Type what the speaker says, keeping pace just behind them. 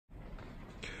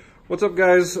What's up,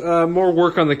 guys? More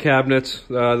work on the cabinets.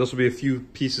 This will be a few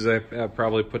pieces I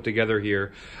probably put together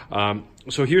here.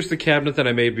 So here's the cabinet that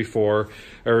I made before.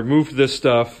 I removed this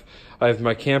stuff. I have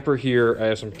my camper here. I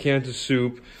have some cans of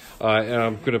soup. And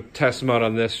I'm going to test them out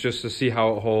on this just to see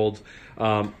how it holds.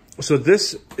 So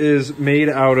this is made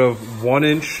out of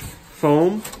 1-inch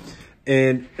foam.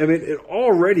 And I mean, it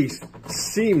already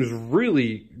seems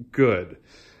really good.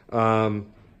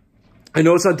 I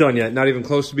know it's not done yet, not even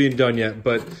close to being done yet,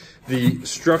 but the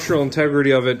structural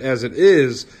integrity of it as it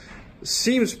is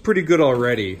seems pretty good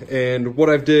already. And what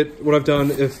I've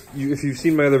done, if you've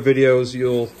seen my other videos,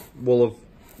 will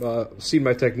have seen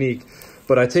my technique.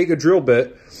 But I take a drill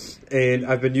bit, and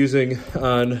I've been using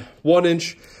on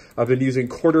 1-inch. I've been using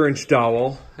 1/4-inch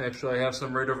dowel. Actually, I have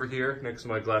some right over here next to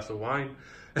my glass of wine.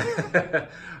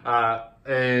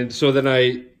 And so then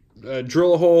I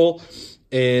drill a hole.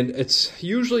 And it's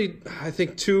usually, I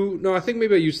think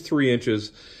maybe I use 3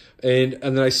 inches. And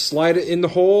then I slide it in the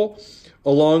hole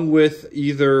along with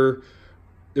either,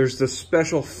 there's this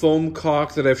special foam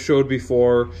caulk that I've showed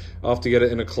before. I'll have to get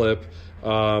it in a clip.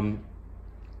 That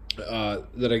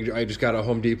I just got at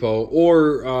Home Depot.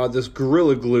 Or this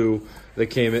Gorilla Glue that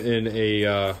came in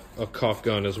a caulk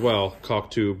gun as well,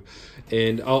 caulk tube.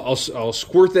 And I'll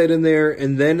squirt that in there,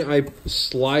 and then I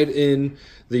slide in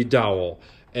the dowel.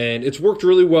 And it's worked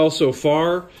really well so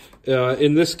far.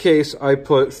 In this case, I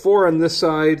put 4 on this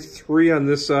side, 3 on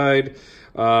this side.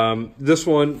 This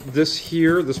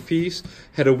piece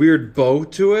had a weird bow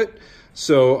to it.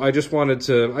 So I just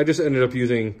ended up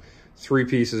using 3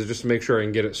 pieces just to make sure I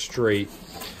can get it straight.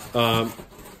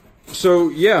 So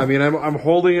yeah, I mean, I'm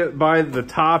holding it by the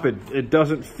top. It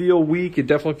doesn't feel weak. It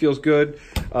definitely feels good.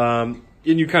 And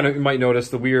you might notice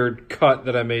the weird cut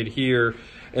that I made here.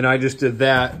 And I just did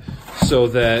that so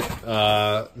that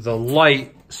the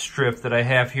light strip that I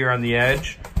have here on the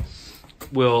edge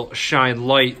will shine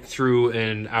light through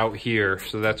and out here.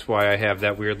 So that's why I have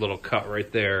that weird little cut right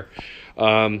there.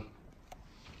 So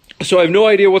I have no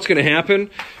idea what's going to happen.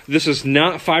 This is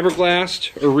not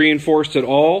fiberglassed or reinforced at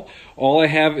all. All I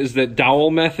have is that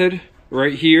dowel method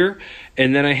right here.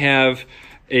 And then I have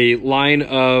a line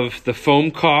of the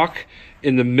foam caulk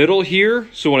in the middle here.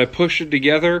 So when I push it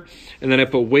together, and then I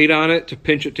put weight on it to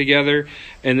pinch it together,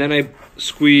 and then I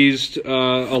squeezed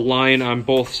a line on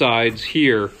both sides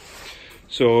here.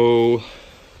 So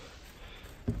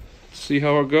let's see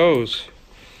how it goes.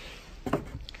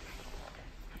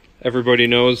 Everybody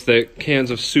knows that cans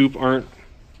of soup aren't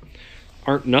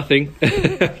nothing,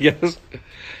 I guess.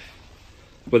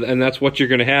 And that's what you're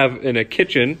gonna have in a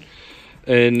kitchen.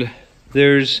 And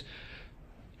there's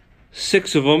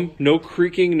 6 of them, no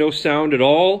creaking, no sound at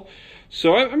all.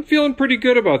 So I'm feeling pretty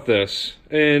good about this.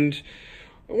 And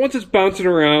once it's bouncing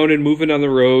around and moving on the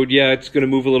road, yeah, it's going to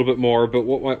move a little bit more. But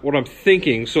what I'm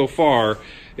thinking so far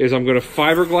is I'm going to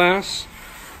fiberglass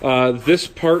this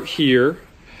part here,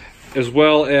 as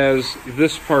well as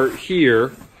this part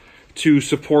here, to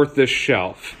support this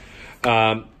shelf.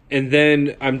 And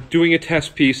then I'm doing a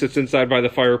test piece that's inside by the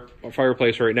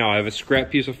fireplace right now. I have a scrap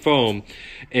piece of foam.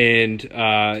 And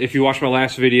if you watch my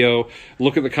last video,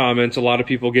 look at the comments. A lot of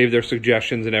people gave their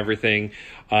suggestions and everything.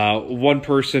 One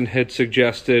person had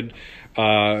suggested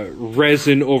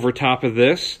resin over top of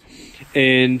this.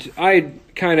 And I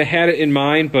kind of had it in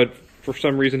mind, but for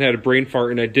some reason had a brain fart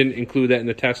and I didn't include that in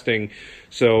the testing.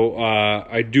 So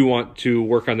I do want to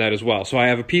work on that as well. So I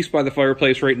have a piece by the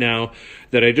fireplace right now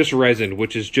that I just resined,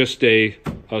 which is just a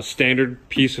standard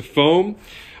piece of foam.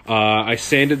 I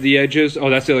sanded the edges. Oh,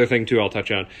 that's the other thing too I'll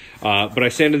touch on. But I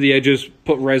sanded the edges,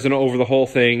 put resin over the whole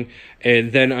thing,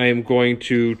 and then I am going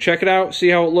to check it out, see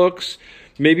how it looks,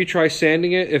 maybe try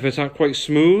sanding it if it's not quite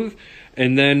smooth,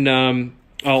 and then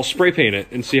I'll spray paint it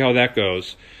and see how that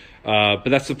goes. But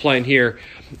that's the plan here.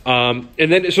 And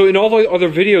then, so in all the other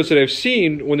videos that I've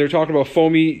seen, when they're talking about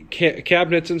foamy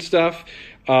cabinets and stuff,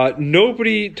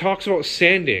 nobody talks about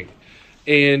sanding.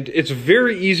 And it's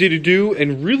very easy to do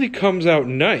and really comes out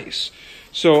nice.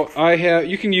 So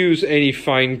you can use any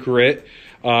fine grit.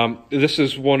 This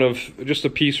is just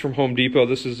a piece from Home Depot.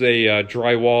 This is a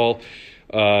drywall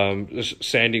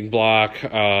sanding block.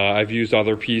 I've used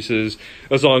other pieces.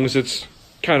 As long as it's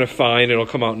kind of fine, it'll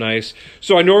come out nice.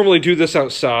 So I normally do this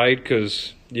outside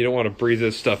because you don't want to breathe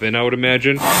this stuff in, I would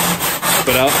imagine.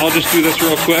 But I'll just do this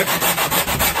real quick.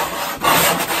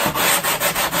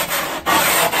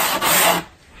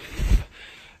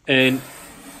 And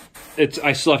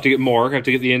I still have to get more. I have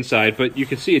to get the inside, but you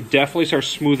can see it definitely starts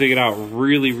smoothing it out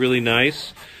really, really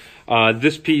nice.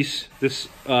 This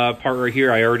part right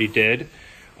here, I already did.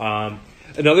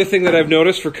 Another thing that I've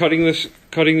noticed for cutting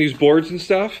these boards and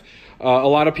stuff, A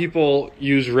lot of people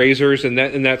use razors, and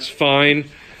that's fine.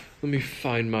 Let me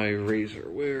find my razor.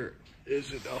 Where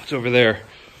is it? Oh, it's over there.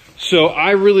 So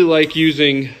I really like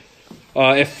using,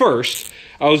 at first,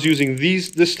 I was using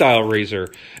this style razor.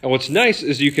 And what's nice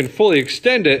is you can fully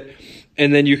extend it,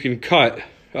 and then you can cut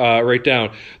right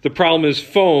down. The problem is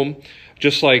foam,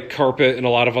 just like carpet and a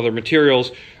lot of other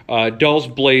materials, dulls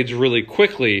blades really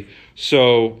quickly.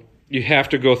 So you have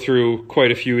to go through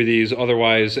quite a few of these.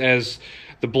 Otherwise, as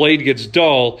the blade gets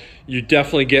dull, you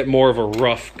definitely get more of a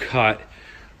rough cut.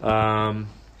 I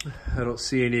don't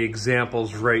see any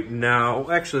examples right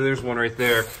now. Actually, there's one right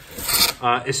there.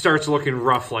 It starts looking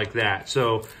rough like that.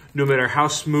 So no matter how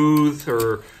smooth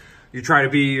or you try to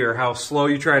be or how slow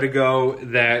you try to go,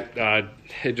 that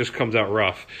it just comes out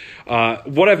rough.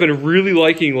 What I've been really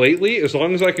liking lately, as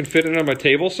long as I can fit it on my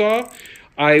table saw,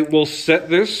 I will set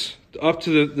this up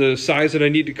to the size that I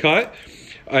need to cut.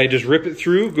 I just rip it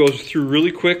through, goes through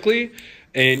really quickly,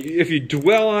 and if you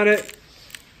dwell on it,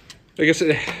 I guess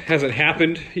it hasn't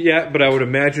happened yet, but I would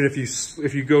imagine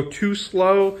if you go too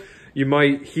slow, you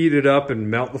might heat it up and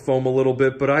melt the foam a little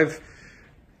bit. But I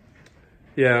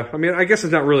mean, I guess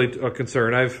it's not really a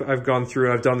concern. I've gone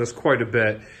through, I've done this quite a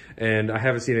bit, and I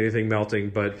haven't seen anything melting,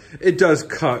 but it does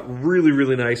cut really,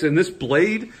 really nice. And this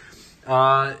blade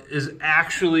is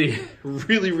actually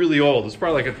really, really old. It's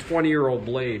probably like a 20-year-old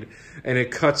blade, and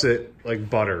it cuts it like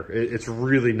butter. It's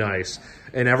really nice,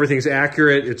 and everything's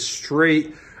accurate. It's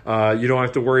straight. You don't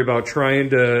have to worry about trying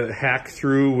to hack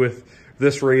through with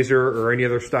this razor or any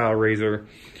other style razor.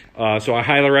 So I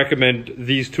highly recommend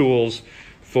these tools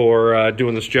for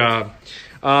doing this job.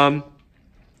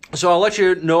 So I'll let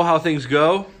you know how things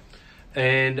go,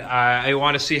 and I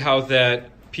want to see how that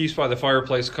piece by the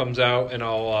fireplace comes out, and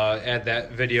I'll add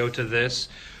that video to this.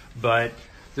 But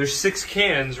there's 6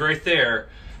 cans right there,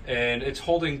 and it's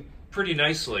holding pretty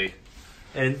nicely.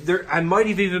 And I might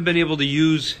have even been able to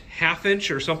use 1/2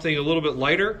 inch or something a little bit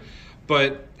lighter,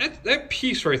 but that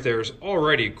piece right there is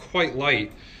already quite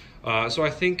light. So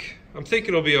I'm thinking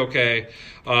it'll be okay.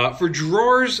 For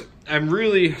drawers, I'm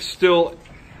really still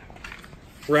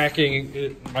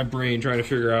racking my brain trying to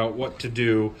figure out what to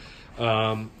do.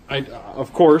 I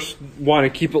of course want to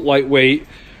keep it lightweight,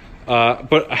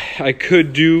 but I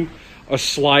could do a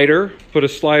slider, put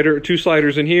 2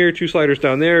 sliders in here, 2 sliders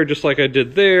down there, just like I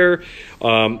did there.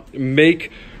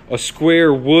 Make a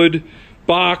square wood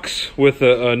box with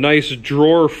a nice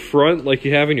drawer front like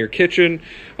you have in your kitchen,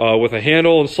 with a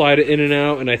handle, and slide it in and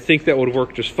out, and I think that would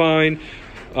work just fine.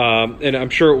 And I'm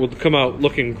sure it would come out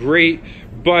looking great,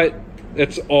 but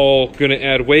it's all going to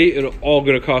add weight and all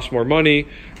going to cost more money.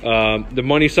 The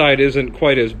money side isn't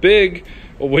quite as big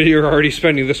when you're already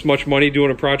spending this much money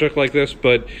doing a project like this,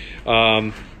 but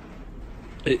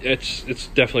it's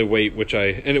definitely weight,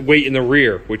 and weight in the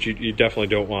rear, which you definitely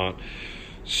don't want.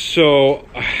 So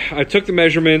I took the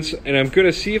measurements, and I'm going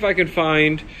to see if I can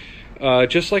find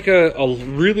just like a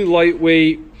really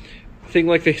lightweight thing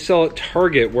like they sell at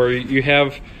Target, where you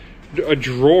have a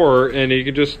drawer and you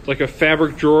can just, like a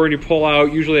fabric drawer, and you pull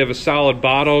out, usually have a solid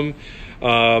bottom.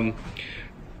 I'm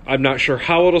not sure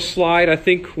how it'll slide. I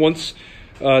think once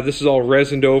this is all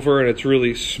resined over and it's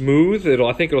really smooth,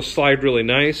 I think it'll slide really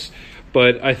nice.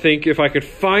 But I think if I could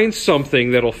find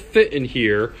something that'll fit in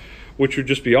here, which would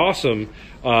just be awesome,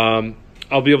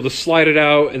 I'll be able to slide it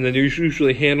out, and then there's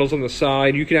usually handles on the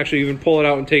side. You can actually even pull it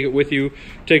out and take it with you,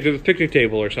 take it to the picnic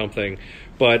table or something.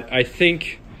 But I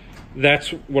think that's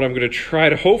what I'm going to try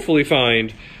to hopefully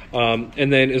find.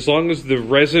 And then as long as the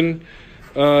resin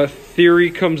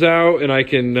theory comes out and I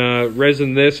can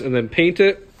resin this and then paint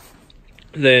it,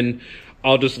 then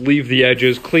I'll just leave the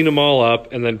edges, clean them all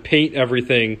up, and then paint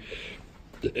everything,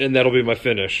 and that'll be my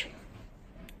finish.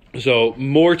 So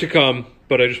more to come,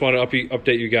 but I just want to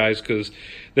update you guys, because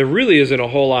there really isn't a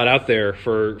whole lot out there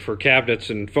for cabinets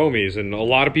and foamies, and a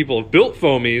lot of people have built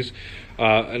foamies,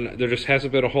 and there just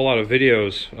hasn't been a whole lot of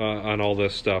videos on all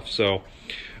this stuff. So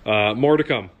more to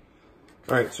come.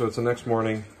 All right, so it's the next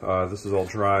morning. This is all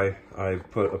dry. I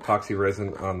put epoxy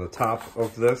resin on the top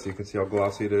of this. You can see how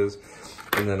glossy it is.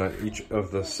 And then on each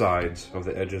of the sides of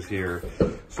the edges here.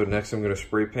 So next I'm going to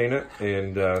spray paint it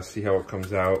and see how it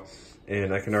comes out.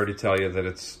 And I can already tell you that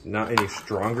it's not any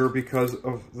stronger because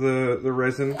of the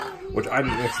resin, which I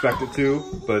didn't expect it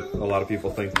to, but a lot of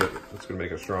people think that it's going to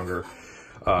make it stronger.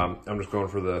 I'm just going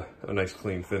for a nice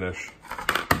clean finish.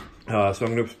 So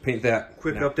I'm going to paint that.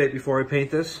 Quick update before I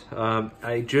paint this.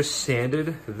 I just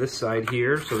sanded this side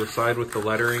here, so the side with the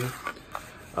lettering.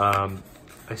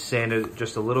 I sanded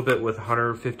just a little bit with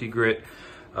 150 grit,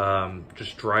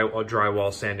 just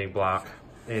drywall sanding block.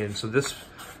 And so this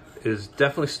is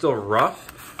definitely still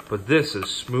rough, But this is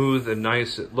smooth and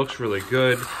nice. It looks really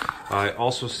good. I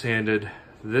also sanded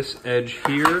this edge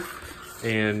here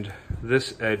and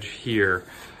this edge here.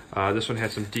 This one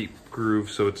has some deep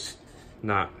grooves, so it's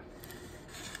not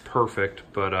perfect,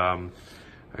 but I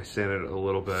sanded it a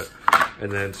little bit. And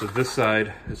then, so this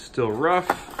side is still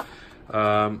rough,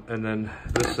 and then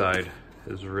this side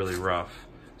is really rough.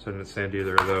 So I didn't sand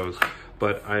either of those.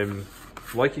 But I'm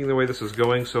liking the way this is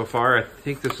going so far. I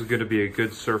think this is gonna be a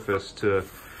good surface to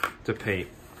paint,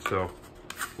 so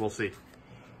we'll see.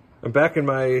 I'm back in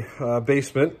my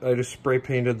basement. I just spray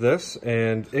painted this,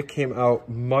 and it came out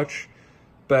much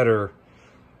better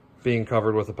being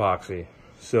covered with epoxy.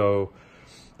 So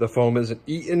the foam isn't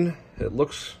eaten. It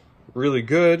looks really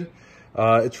good.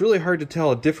 It's really hard to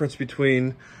tell a difference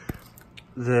between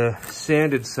the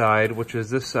sanded side, which is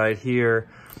this side here,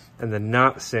 and the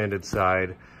not sanded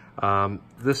side.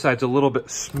 This side's a little bit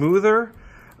smoother,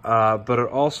 but it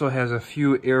also has a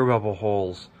few air bubble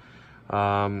holes.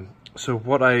 So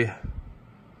what I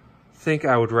think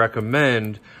I would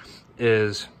recommend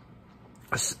is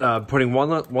putting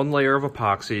one layer of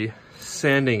epoxy,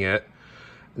 sanding it,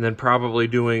 and then probably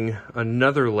doing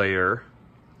another layer,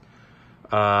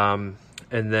 and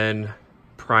then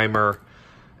primer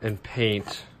and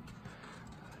paint.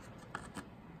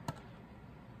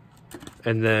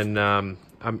 And then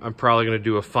I'm probably going to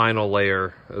do a final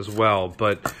layer as well.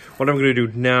 But what I'm going to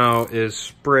do now is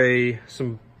spray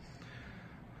some,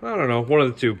 I don't know, one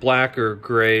of the two, black or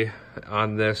gray,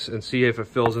 on this and see if it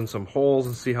fills in some holes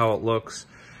and see how it looks.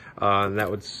 And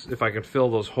that would, if I can fill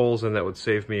those holes in, that would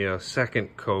save me a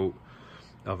second coat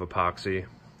of epoxy.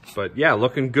 But yeah,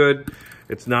 looking good.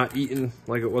 It's not eaten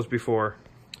like it was before.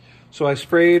 So I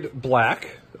sprayed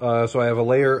black. So I have a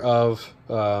layer of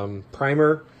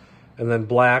primer and then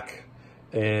black,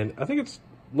 and I think it's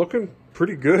looking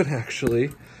pretty good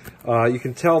actually. You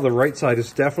can tell the right side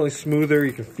is definitely smoother.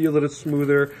 You can feel that it's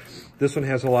smoother. This one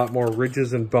has a lot more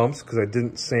ridges and bumps because I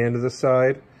didn't sand this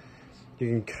side. You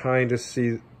can kind of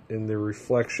see in the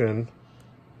reflection.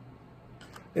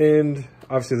 And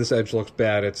obviously this edge looks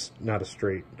bad. It's not a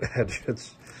straight edge.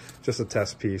 It's just a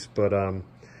test piece, but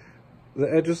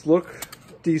the edges look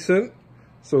decent.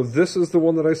 So this is the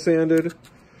one that I sanded.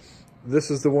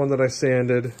 This is the one that I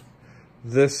sanded.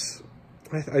 This,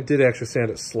 I did actually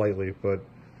sand it slightly, but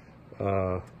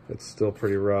it's still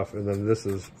pretty rough. And then this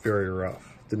is very rough.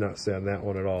 Did not sand that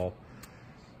one at all.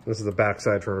 This is the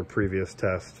backside from a previous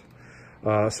test.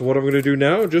 So what I'm going to do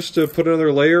now, just to put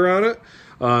another layer on it,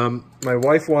 my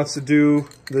wife wants to do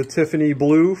the Tiffany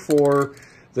blue for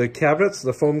the cabinets,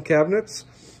 the foam cabinets.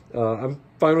 I'm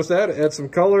fine with that. Add some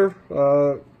color.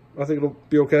 I think it'll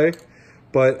be okay.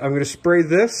 But I'm going to spray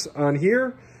this on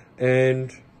here and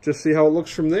just see how it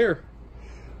looks from there.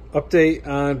 Update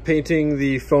on painting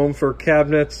the foam for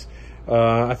cabinets.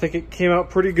 I think it came out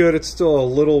pretty good. It's still a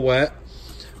little wet,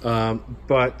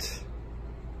 but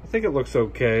I think it looks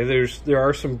okay. There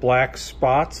are some black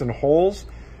spots and holes,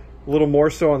 a little more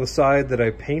so on the side that I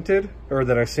painted or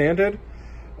that I sanded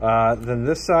than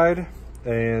this side,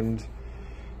 and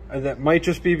that might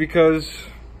just be because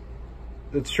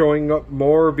it's showing up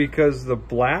more because the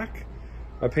black,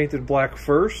 I painted black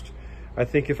first. I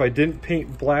think if I didn't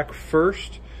paint black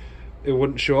first, it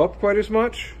wouldn't show up quite as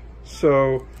much.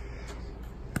 So,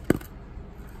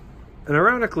 and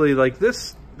ironically, like,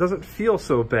 this doesn't feel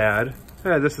so bad.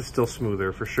 Yeah, this is still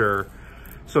smoother for sure.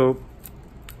 So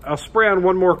I'll spray on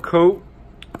one more coat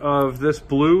of this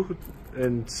blue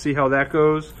and see how that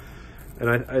goes. And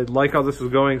I like how this is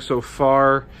going so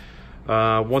far.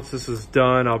 Once this is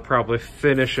done, I'll probably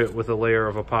finish it with a layer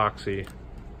of epoxy.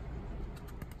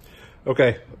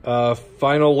 Okay,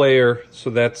 final layer.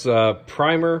 So that's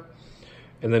primer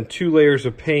and then 2 layers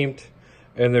of paint.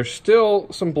 And there's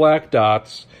still some black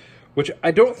dots, which I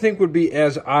don't think would be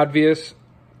as obvious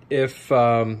if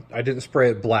I didn't spray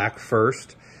it black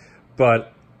first,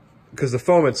 but because the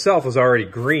foam itself was already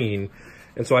green,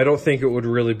 and so I don't think it would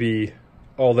really be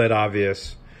all that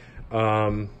obvious.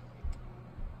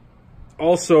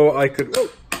 Also, I could,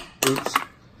 oops,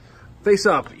 face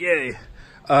up, yay.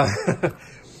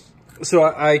 So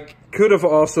I could have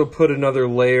also put another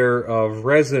layer of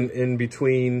resin in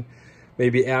between,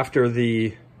 maybe after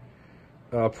the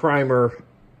primer,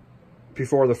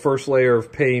 before the first layer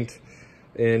of paint,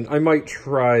 and I might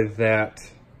try that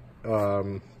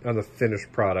on the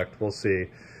finished product. We'll see,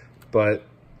 but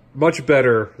much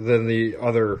better than the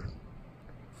other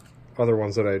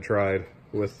ones that I tried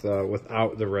with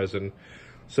without the resin.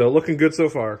 So looking good so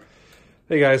far.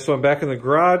 Hey guys, so I'm back in the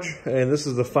garage, and this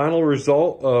is the final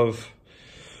result of,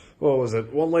 what was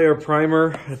it, 1 layer of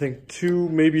primer, I think 2,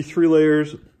 maybe 3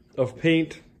 layers of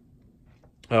paint.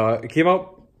 It came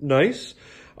out nice.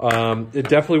 It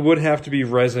definitely would have to be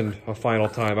resined a final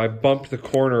time. I bumped the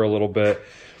corner a little bit,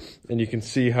 and you can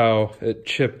see how it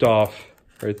chipped off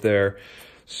right there.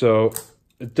 So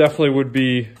it definitely would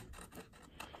be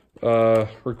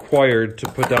required to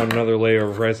put down another layer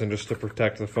of resin just to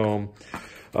protect the foam.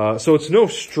 So it's no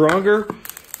stronger.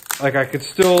 Like, I could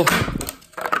still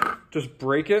just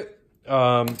break it.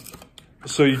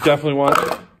 So you definitely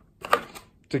want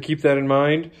to keep that in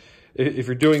mind. If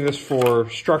you're doing this for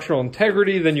structural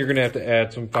integrity, then you're going to have to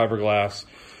add some fiberglass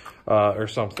or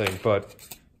something. But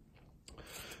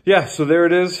yeah, so there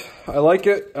it is. I like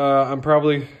it. I'm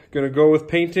probably going to go with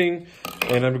painting,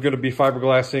 and I'm going to be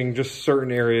fiberglassing just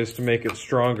certain areas to make it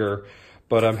stronger.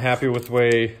 But I'm happy with the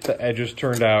way the edges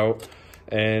turned out.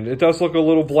 And it does look a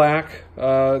little black.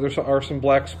 There are some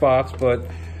black spots, but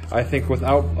I think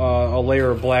without a layer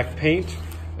of black paint,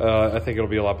 I think it'll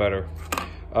be a lot better.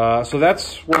 So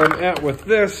that's where I'm at with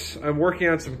this. I'm working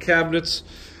on some cabinets,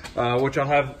 which I'll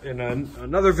have in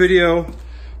another video.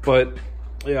 But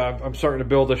yeah, I'm starting to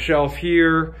build a shelf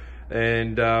here,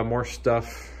 and more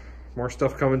stuff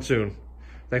coming soon.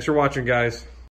 Thanks for watching, guys.